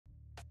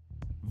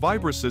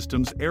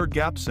VibroSystM's air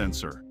gap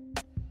sensor.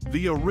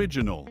 The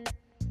original.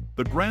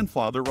 The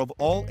grandfather of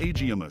all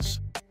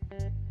AGMS.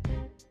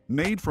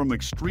 Made from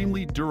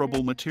extremely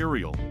durable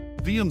material,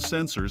 VM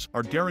sensors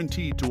are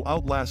guaranteed to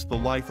outlast the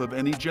life of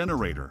any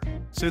generator,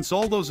 since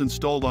all those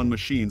installed on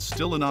machines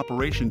still in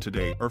operation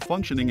today are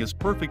functioning as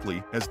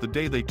perfectly as the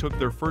day they took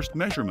their first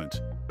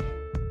measurement.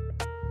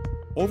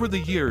 Over the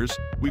years,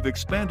 we've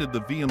expanded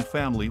the VM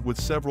family with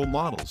several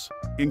models,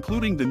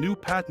 including the new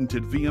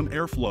patented VM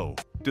Airflow,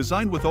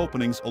 designed with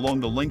openings along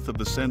the length of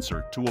the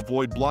sensor to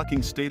avoid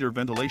blocking stator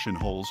ventilation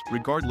holes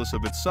regardless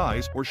of its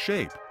size or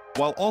shape,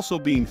 while also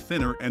being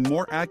thinner and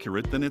more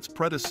accurate than its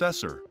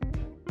predecessor.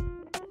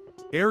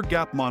 Air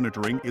gap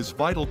monitoring is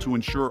vital to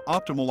ensure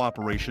optimal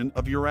operation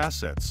of your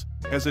assets,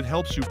 as it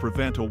helps you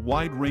prevent a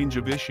wide range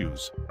of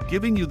issues,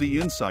 giving you the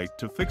insight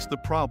to fix the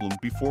problem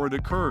before it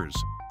occurs.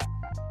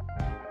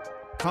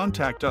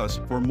 Contact us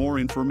for more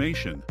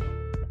information.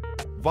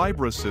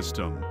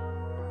 VibroSystM.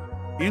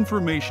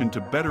 Information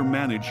to better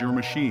manage your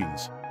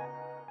machines.